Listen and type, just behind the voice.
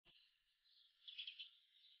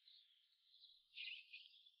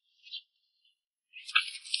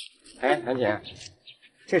哎，谭姐，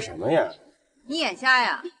这什么呀？你眼瞎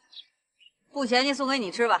呀？不嫌弃送给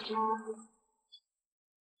你吃吧。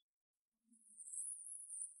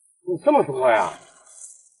有这么多呀？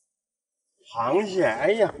螃蟹，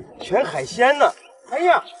哎呀，全海鲜呢！哎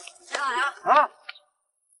呀，谁来呀？啊！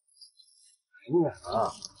哎呀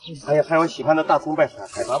啊！哎呀，还有喜欢的大葱拌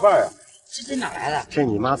海杂拌啊！这哪来的？这是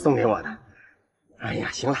你妈送给我的。哎呀，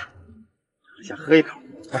行了，先喝一口。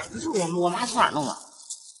哎，不是我妈从哪儿弄的？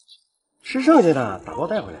吃剩下的，打包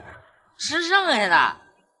带回来的。吃剩下的？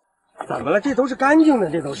怎么了？这都是干净的，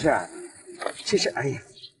这都是。这是，哎呀，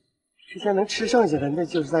这些能吃剩下的，那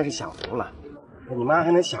就算是享福了。你妈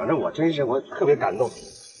还能想着我，真是我特别感动，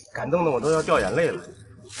感动的我都要掉眼泪了。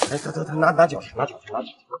哎，走，拿酒去，拿酒去。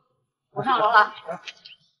我上楼了。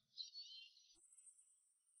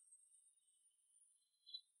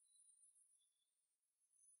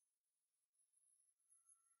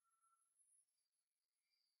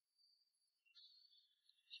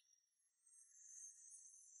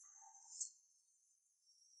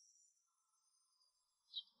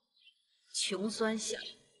穷酸小。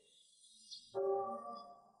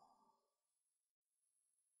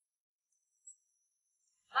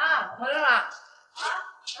妈，回来了。啊，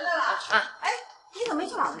回来了。啊，哎，你怎么没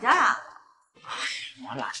去姥姥家呀？哎，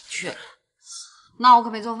我懒得去了。那我可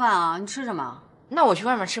没做饭啊，你吃什么？那我去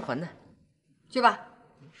外面吃馄饨。去吧。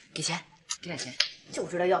给钱，给点钱。就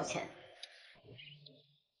知道要钱。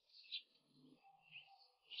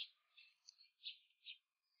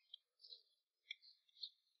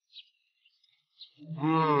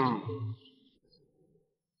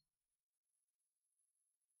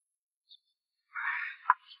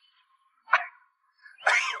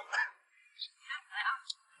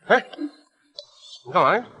哎，你干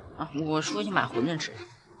嘛呀？啊，我出去买馄饨吃。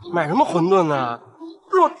买什么馄饨呢？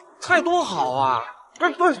这菜多好啊！对，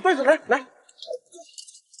来，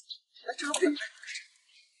这个。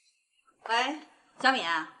喂，小米，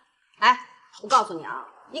哎，我告诉你啊，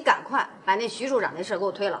你赶快把那徐处长那事给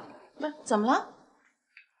我推了。不是，怎么了？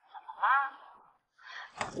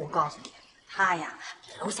我告诉你，他呀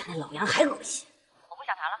比楼下那老杨还恶心。我不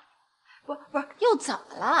想谈了。不是，又怎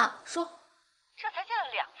么了？说，这才见了2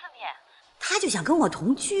次面，他就想跟我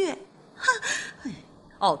同居。哼，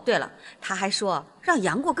哦，对了，他还说让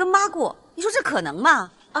杨过跟妈过，你说这可能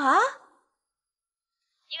吗？啊！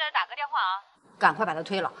你给他打个电话啊，赶快把他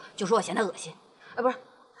推了，就说我嫌他恶心。不是，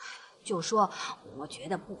就说我觉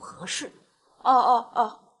得不合适。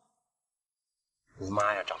哦。你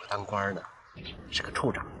妈呀，找个当官的，是个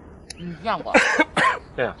处长。让过。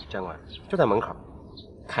对啊，见过，就在门口，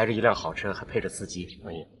开着一辆好车，还配着司机。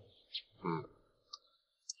哎呀，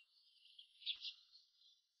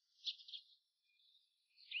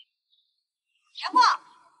杨过，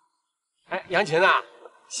哎，杨琴啊，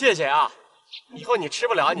谢谢啊，以后你吃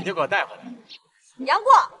不了你就给我带回来。杨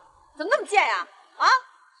过，怎么那么贱呀？啊，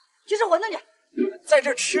去吃馄饨去。在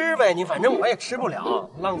这吃呗，你反正我也吃不了，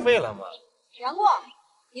浪费了嘛。杨过，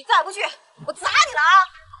你再不去，我砸你了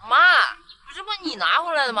啊！妈，这不你拿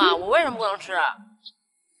回来的吗？我为什么不能吃？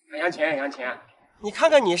杨琴，你看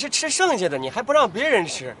看你是吃剩下的，你还不让别人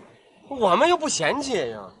吃，我们又不嫌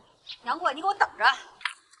弃呀。杨过，你给我等着，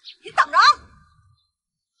你等着。妈，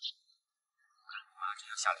这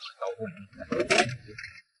要下来会闹鬼。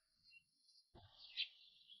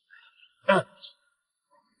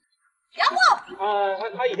杨过，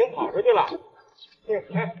他已经跑出去了，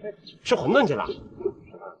吃馄饨去了。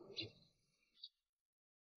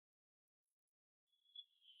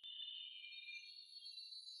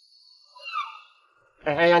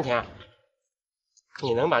哎，杨琴，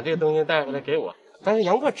你能把这个东西带回来给我？但是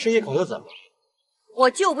杨过吃一口又怎么？我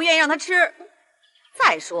就不愿意让他吃。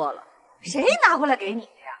再说了，谁拿回来给你的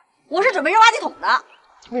呀？我是准备扔垃圾桶的。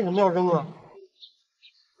为什么要扔啊？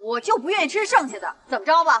我就不愿意吃剩下的，怎么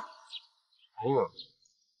着吧？哎呦，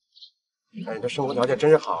你看你这生活条件真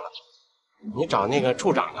是好了。你找那个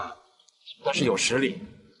处长啊，那是有实力、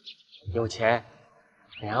有钱，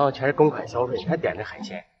然后全是公款消费，你还点这海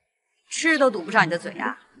鲜，吃都堵不上你的嘴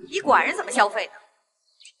啊！你管人怎么消费呢？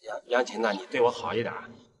杨琴呐，你对我好一点。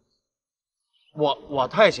我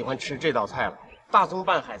太喜欢吃这道菜了，大葱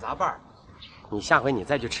拌海杂拌。你下回你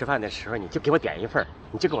再去吃饭的时候，你就给我点一份，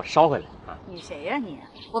你就给我捎回来啊！你谁呀你？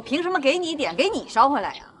我凭什么给你点，给你捎回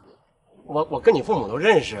来呀？我跟你父母都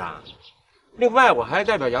认识啊。另外，我还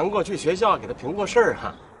代表杨过去学校给他评过事儿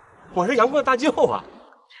哈，我是杨过大舅啊。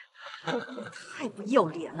太不要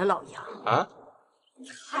脸了，老杨啊！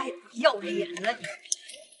太不要脸了你！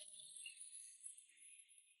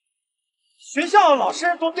学校老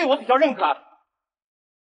师都对我比较认可，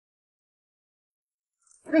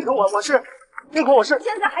认可我是，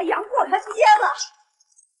现在还杨过他爹了。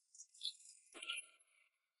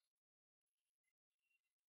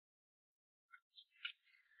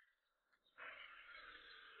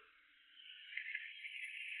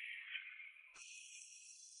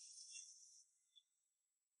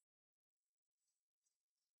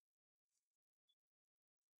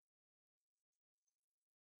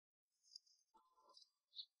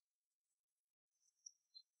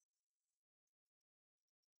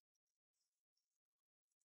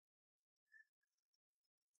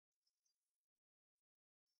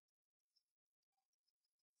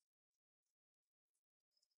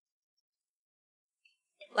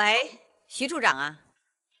喂，徐处长啊。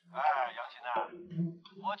哎，杨琴呐，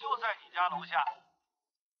我就在你家楼下。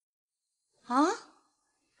啊？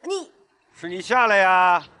是你下来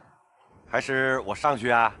呀，还是我上去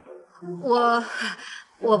啊？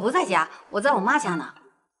我不在家，我在我妈家呢。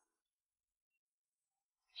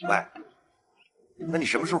喂，那你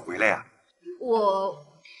什么时候回来呀？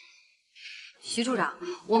徐处长，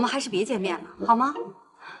我们还是别见面了，好吗？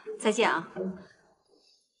再见啊！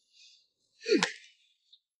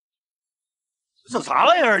这啥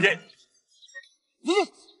玩意儿这？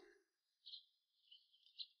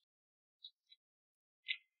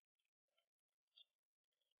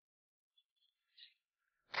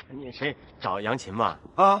你谁找杨琴吗？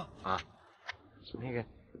啊，那个，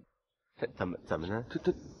怎么呢？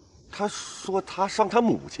他说他上他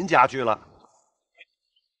母亲家去了。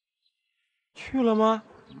去了吗？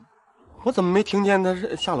我怎么没听见他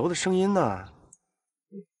下楼的声音呢？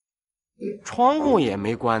窗户也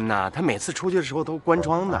没关呐，他每次出去的时候都关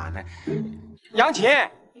窗的。杨琴，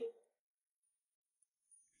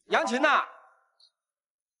杨琴呐，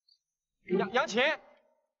杨琴。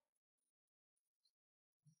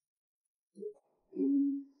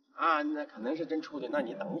啊，那可能是真出去，那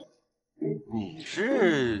你等会儿。你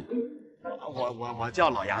是？我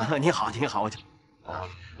叫老杨，你好，我叫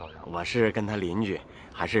老杨，我是跟他邻居，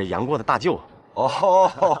还是杨过的大舅。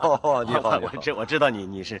哦，你好，我知道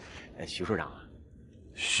你是徐处长啊。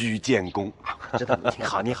徐建功，知道你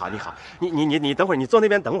好，你等会儿，你坐那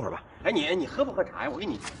边等会儿吧。哎，你喝不喝茶呀？我给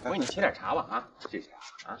你沏点茶吧啊，谢谢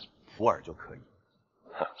啊，普洱就可以。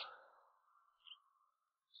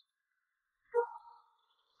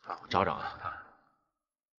好，我找找啊。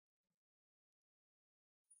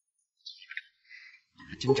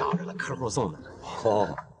真找着了，客户送的。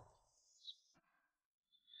哦，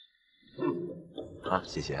啊，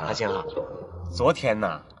谢谢啊。还行啊。昨天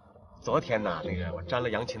呢，那个我沾了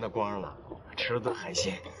杨琴的光了，吃了顿海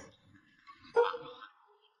鲜。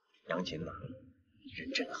杨琴呐，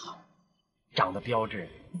人真好，长得标致。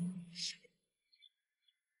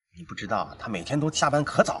你不知道，她每天都下班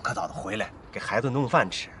可早的回来，给孩子弄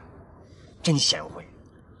饭吃，真贤惠。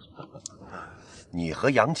你和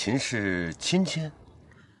杨琴是亲戚？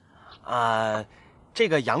这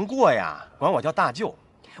个杨过呀，管我叫大舅。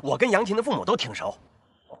我跟杨琴的父母都挺熟。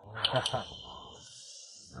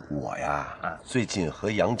我呀，最近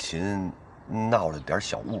和杨琴闹了点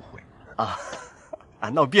小误会。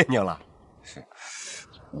闹别扭了。是，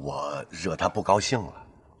我惹她不高兴了。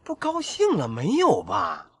不高兴了没有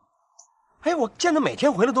吧？哎，我见他每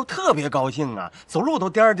天回来都特别高兴啊，走路都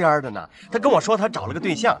颠颠的呢。他跟我说他找了个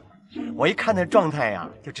对象，我一看他状态呀，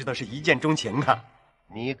就知道是一见钟情啊。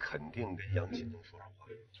你肯定跟杨琴能说上话，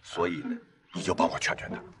所以呢，你就帮我劝劝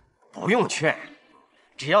他。不用劝，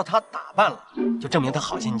只要他打扮了，就证明他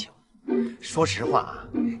好心情。说实话啊，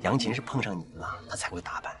杨琴是碰上你了，他才会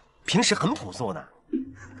打扮，平时很朴素的。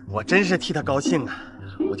我真是替他高兴啊，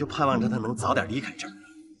我就盼望着他能早点离开这儿。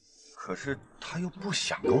可是他又不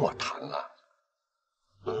想跟我谈了。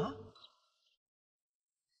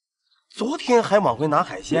昨天还往回拿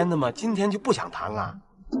海鲜呢嘛，今天就不想谈了。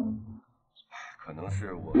可能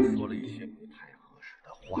是我说了一些不太合适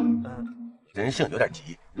的话，人性有点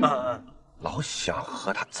急，老想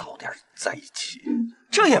和他早点在一起。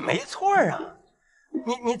这也没错啊，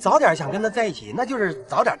你早点想跟他在一起，那就是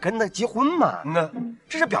早点跟他结婚嘛。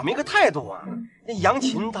这是表明个态度啊。那杨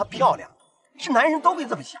琴她漂亮，是男人都会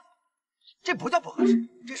这么想，这不叫不合适，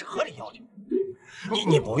这是合理要求。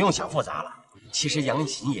你不用想复杂了。其实杨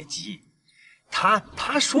琴也急，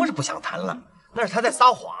他说是不想谈了，那是他在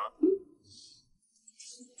撒谎。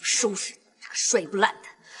收拾这个摔不烂的！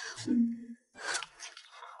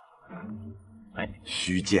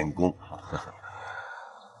徐建功，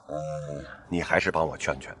你还是帮我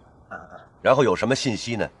劝劝，然后有什么信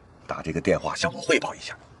息呢，打这个电话向我汇报一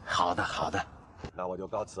下。好的，那我就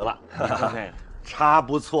告辞了。茶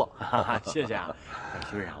不错，谢谢啊。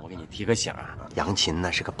徐市长，我给你提个醒啊，杨琴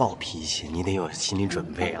呢是个暴脾气，你得有心理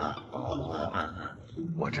准备啊。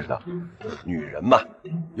我知道，女人嘛，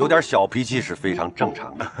有点小脾气是非常正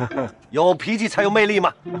常的，有脾气才有魅力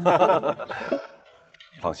嘛。你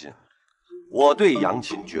放心，我对杨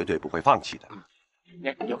琴绝对不会放弃的。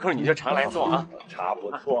有空你就常来坐啊，茶不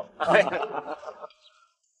错。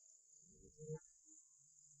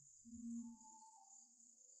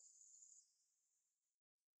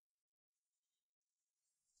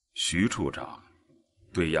徐处长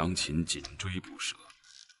对杨琴紧追不舍，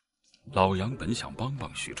老杨本想帮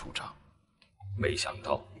帮徐处长，没想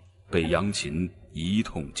到被杨琴一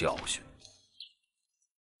通教训。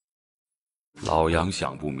老杨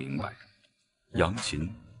想不明白，杨琴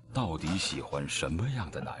到底喜欢什么样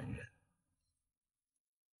的男人？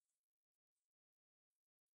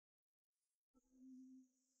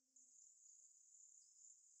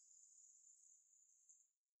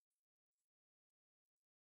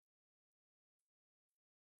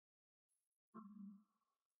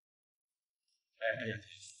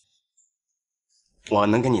我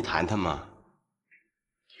能跟你谈谈吗？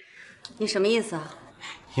你什么意思啊？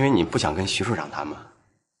因为你不想跟徐处长谈嘛，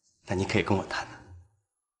但你可以跟我谈谈。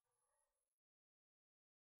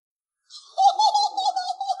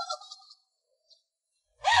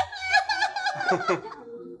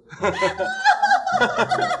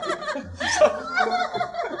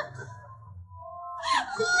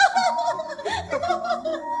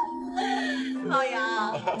老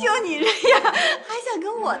杨，就你这样，还想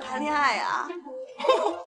跟我谈恋爱啊？